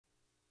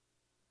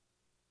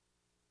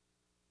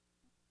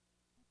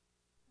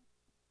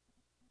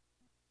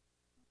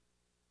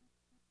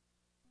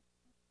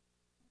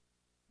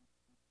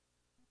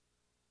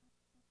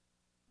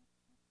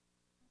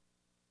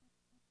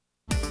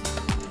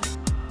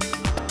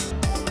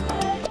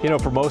You know,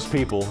 for most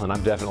people, and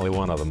I'm definitely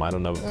one of them, I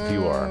don't know if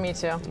you are. Me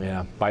too.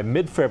 Yeah. By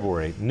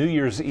mid-February, New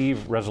Year's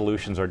Eve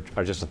resolutions are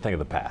just a thing of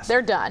the past.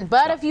 They're done.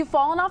 But if you've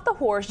fallen off the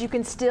horse, you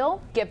can still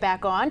get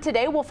back on.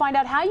 Today, we'll find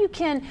out how you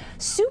can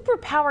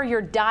superpower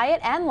your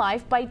diet and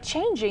life by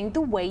changing the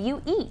way you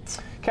eat.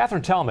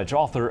 Katherine Tallmadge,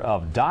 author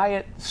of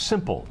Diet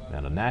Simple,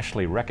 and a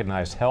nationally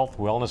recognized health,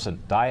 wellness,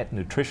 and diet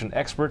nutrition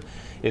expert,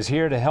 is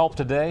here to help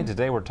today.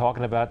 Today, we're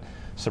talking about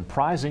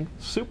surprising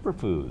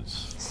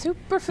superfoods.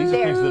 Superfoods. These are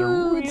things that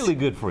are really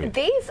good for you.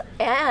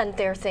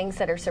 They're things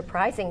that are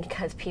surprising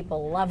because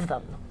people love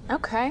them.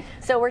 Okay.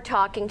 So we're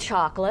talking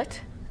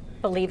chocolate,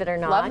 believe it or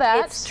not. Love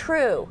that. It's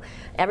true.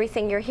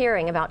 Everything you're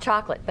hearing about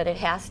chocolate, but it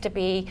has to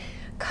be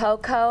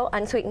cocoa,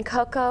 unsweetened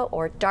cocoa,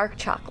 or dark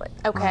chocolate.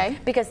 Okay.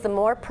 Because the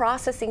more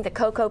processing the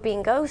cocoa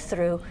bean goes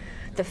through,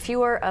 the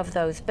fewer of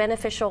those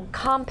beneficial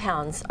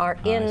compounds are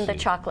in the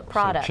chocolate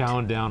product. So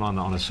chowing down on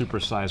a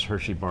supersized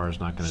Hershey bar is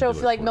not going to do it. So if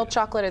you like milk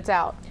chocolate, it's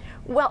out.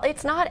 Well,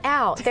 it's not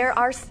out. There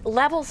are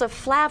levels of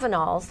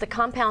flavanols, the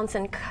compounds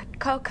in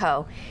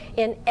cocoa,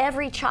 in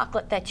every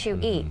chocolate that you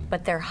eat,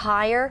 but they're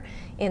higher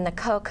in the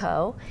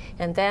cocoa,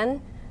 and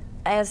then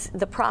as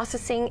the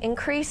processing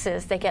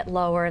increases, they get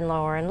lower and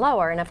lower and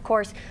lower. And of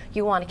course,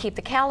 you want to keep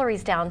the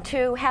calories down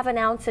too. Have an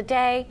ounce a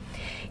day.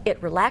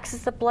 It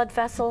relaxes the blood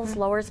vessels,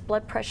 lowers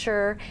blood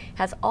pressure,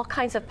 has all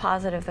kinds of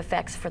positive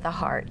effects for the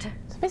heart.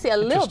 It's basically a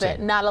little bit,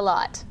 not a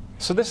lot.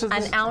 So this is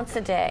an ounce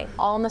a day.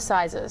 All in the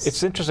sizes.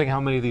 It's interesting how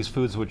many of these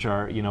foods, which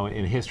are, you know,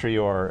 in history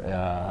or,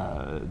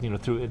 you know,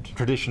 through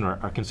tradition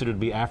are considered to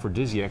be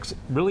aphrodisiacs,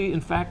 really,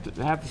 in fact,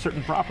 have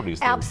certain properties.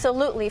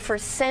 Absolutely. For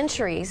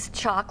centuries,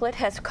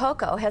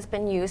 cocoa has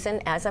been used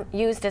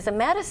as a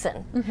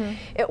medicine.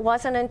 It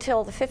wasn't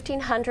until the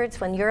 1500s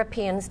when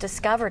Europeans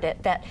discovered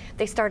it that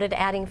they started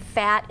adding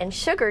fat and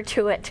sugar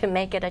to it to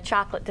make it a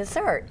chocolate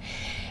dessert.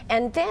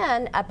 And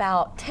then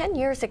about 10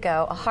 years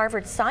ago, a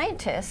Harvard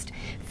scientist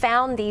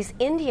found these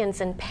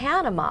Indians in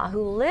Panama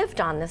who lived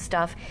on this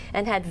stuff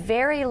and had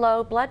very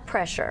low blood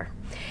pressure.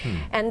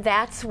 And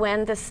that's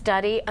when the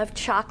study of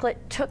chocolate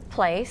took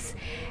place,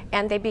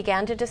 and they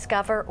began to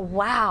discover,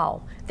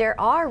 wow, there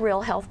are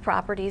real health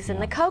properties in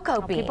the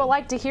cocoa bean. People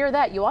like to hear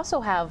that. You also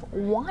have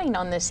wine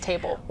on this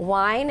table.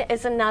 Wine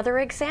is another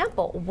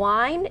example.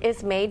 Wine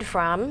is made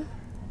from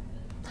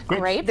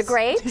grapes. The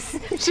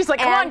grapes. She's like,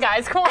 come on,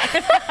 guys, come on.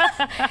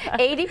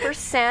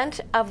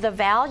 80% of the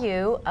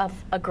value of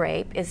a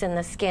grape is in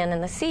the skin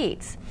and the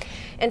seeds.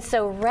 And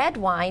so red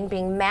wine,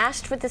 being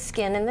mashed with the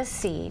skin and the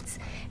seeds,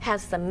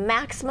 has the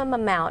maximum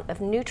amount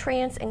of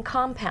nutrients and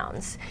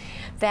compounds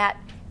that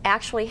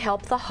actually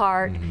help the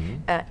heart,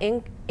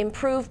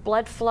 improve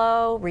blood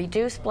flow,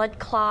 reduce blood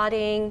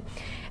clotting,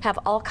 have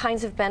all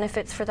kinds of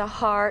benefits for the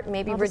heart,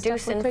 maybe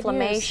reduce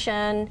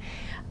inflammation.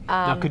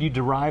 Now, could you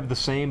derive the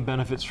same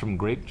benefits from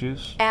grape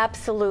juice?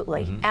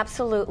 Absolutely,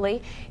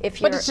 absolutely.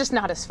 But it's just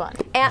not as fun.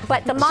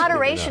 But the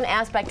moderation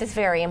aspect is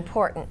very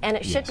important, and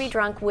it should be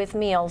drunk with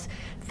meals.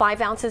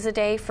 5 ounces a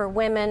day for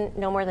women,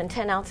 no more than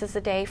 10 ounces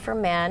a day for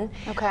men.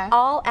 Okay.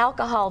 All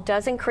alcohol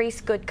does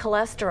increase good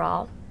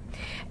cholesterol,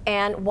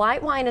 and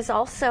white wine is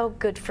also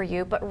good for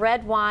you, but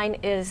red wine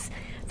is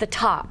the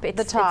top.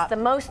 It's the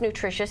most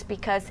nutritious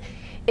because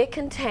it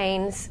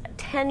contains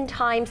 10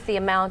 times the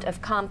amount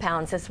of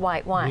compounds as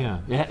white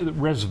wine. Yeah,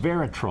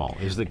 resveratrol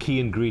is the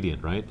key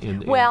ingredient, right?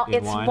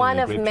 It's one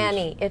of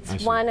many.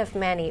 It's one of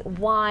many.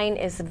 Wine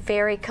is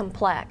very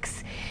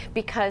complex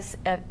because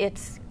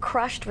it's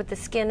crushed with the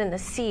skin and the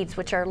seeds,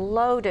 which are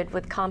loaded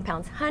with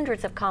compounds,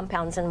 hundreds of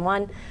compounds in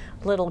one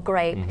little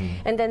grape.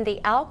 And then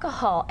the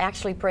alcohol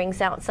actually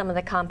brings out some of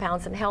the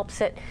compounds and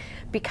helps it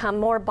become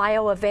more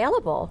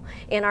bioavailable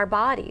in our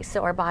bodies,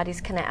 so our bodies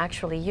can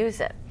actually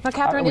use it. Now,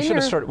 Katherine,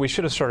 we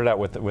should have started out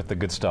with the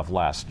good stuff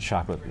last,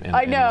 chocolate.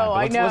 I know.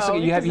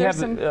 You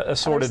have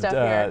assorted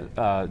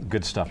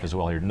good stuff as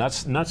well here.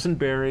 Nuts and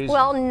berries.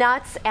 Well,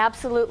 nuts,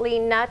 absolutely.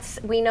 Nuts.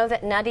 We know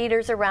that nut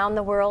eaters around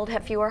the world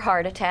have fewer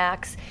heart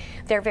attacks.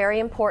 They're very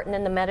important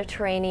in the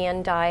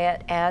Mediterranean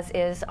diet, as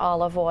is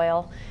olive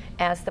oil,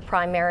 as the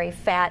primary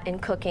fat in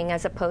cooking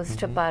as opposed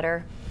to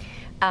butter.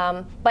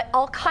 But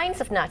all kinds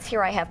of nuts.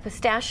 Here I have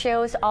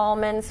pistachios,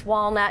 almonds,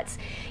 walnuts.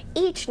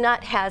 Each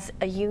nut has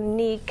a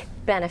unique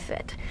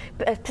benefit.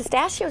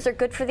 Pistachios are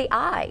good for the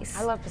eyes.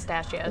 I love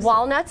pistachios.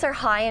 Walnuts are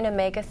high in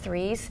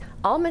omega-3s.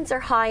 Almonds are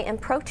high in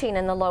protein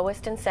and the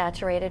lowest in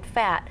saturated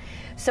fat.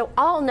 So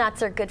all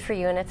nuts are good for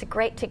you, and it's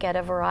great to get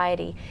a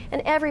variety.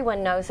 And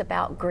everyone knows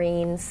about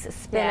greens,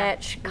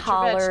 spinach,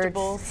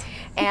 collards.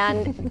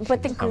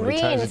 But the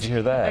greens,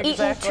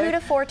 eaten 2 to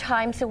 4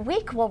 times a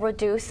week will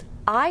reduce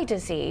eye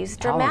disease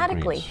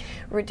dramatically.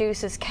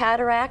 Reduces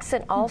cataracts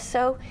and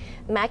also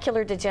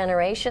macular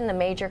degeneration, the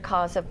major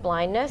cause of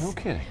blindness.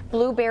 Okay.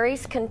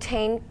 Blueberries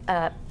contain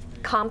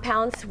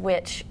compounds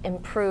which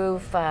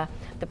improve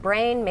the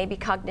brain, maybe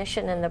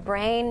cognition in the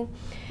brain.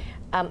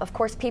 Of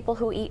course, people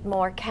who eat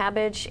more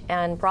cabbage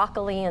and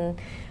broccoli and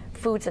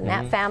foods in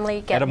that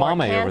family get more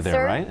cancer. Over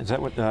there, right? Is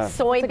that what?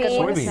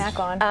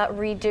 Soybeans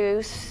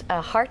reduce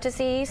heart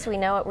disease. We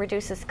know it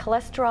reduces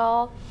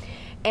cholesterol.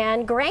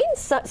 And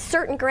grains,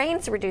 certain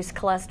grains reduce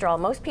cholesterol.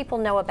 Most people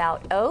know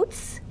about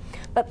oats,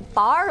 but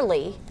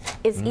barley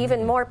is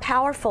even more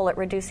powerful at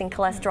reducing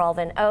cholesterol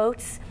than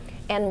oats,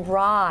 and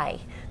rye.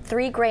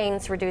 3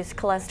 grains reduce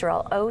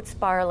cholesterol: oats,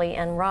 barley,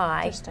 and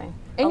rye. Interesting.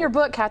 In your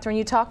book, Katherine,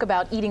 you talk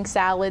about eating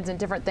salads and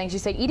different things. You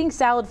say eating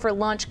salad for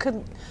lunch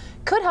could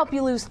help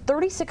you lose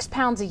 36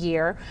 pounds a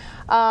year.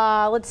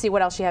 Let's see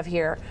what else you have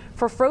here.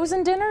 For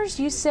frozen dinners,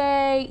 you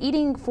say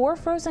eating 4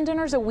 frozen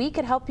dinners a week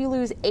could help you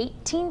lose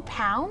 18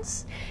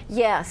 pounds?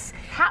 Yes.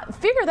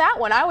 Figure that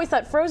one. I always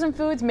thought frozen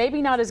foods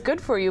maybe not as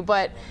good for you,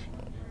 but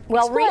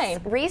well,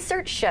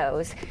 research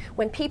shows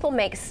when people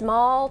make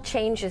small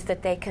changes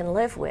that they can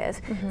live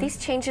with, these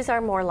changes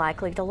are more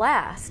likely to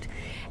last.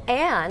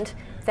 And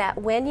that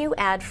when you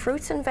add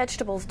fruits and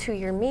vegetables to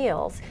your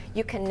meals,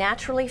 you can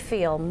naturally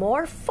feel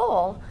more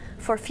full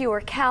for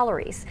fewer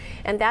calories.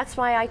 And that's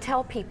why I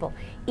tell people,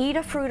 eat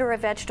a fruit or a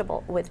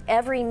vegetable with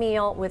every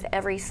meal, with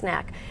every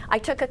snack. I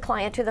took a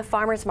client to the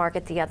farmer's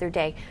market the other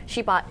day.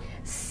 She bought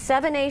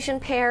 7 Asian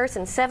pears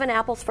and 7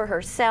 apples for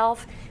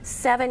herself,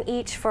 7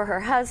 each for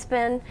her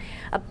husband,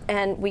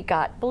 and we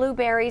got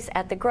blueberries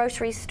at the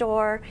grocery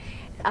store,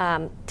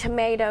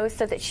 tomatoes,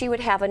 so that she would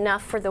have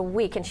enough for the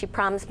week, and she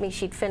promised me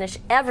she'd finish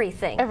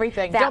everything.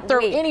 Don't throw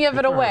any of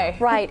it away.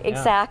 Right,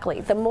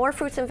 exactly. The more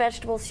fruits and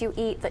vegetables you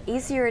eat, the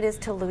easier it is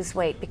to lose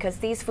weight, because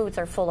these foods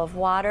are full of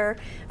water,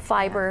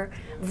 fiber,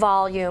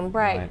 volume.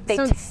 Right.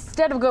 So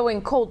instead of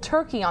going cold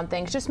turkey on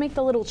things, just make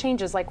the little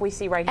changes like we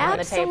see right here on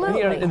the table.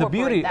 And the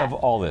beauty of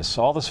all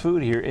this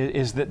food here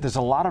is that there's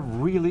a lot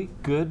of really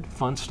good,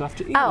 fun stuff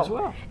to eat as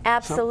well.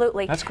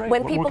 Absolutely. So that's great.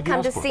 When people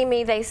come to see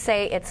me, they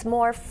say it's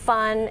more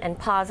fun and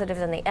positive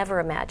than they ever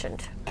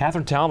imagined.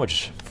 Katherine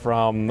Tallmadge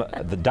from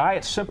the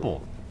Diet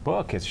Simple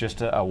book. It's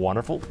just a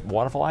wonderful,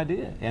 wonderful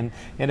idea. And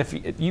if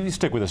you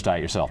stick with this diet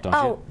yourself, don't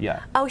you?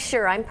 Yeah. Oh,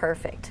 sure. I'm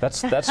perfect.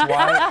 That's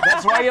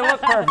why you look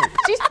perfect.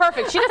 She's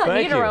perfect. She doesn't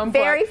need her own book.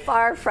 Very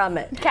far from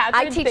it.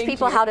 Katherine, I teach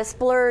people how to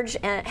splurge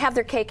and have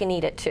their cake and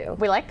eat it too.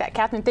 We like that.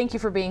 Katherine, thank you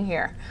for being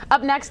here.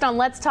 Up next on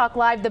Let's Talk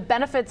Live, the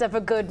benefits of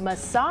a good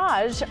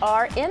massage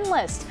are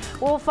endless.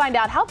 We'll find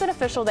out how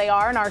beneficial they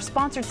are in our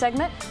sponsored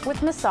segment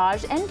with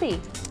Massage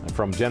Envy.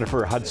 From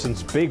Jennifer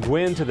Hudson's big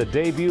win to the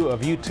debut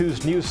of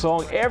U2's new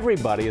song,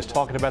 everybody is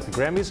talking about the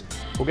Grammys.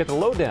 We'll get the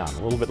lowdown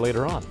a little bit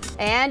later on.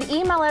 And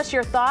email us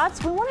your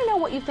thoughts. We want to know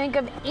what you think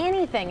of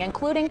anything,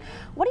 including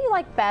what do you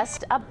like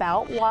best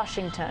about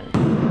Washington?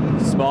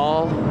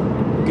 Small,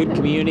 good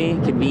community,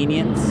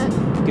 convenience,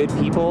 good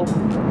people,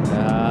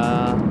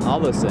 all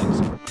those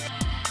things.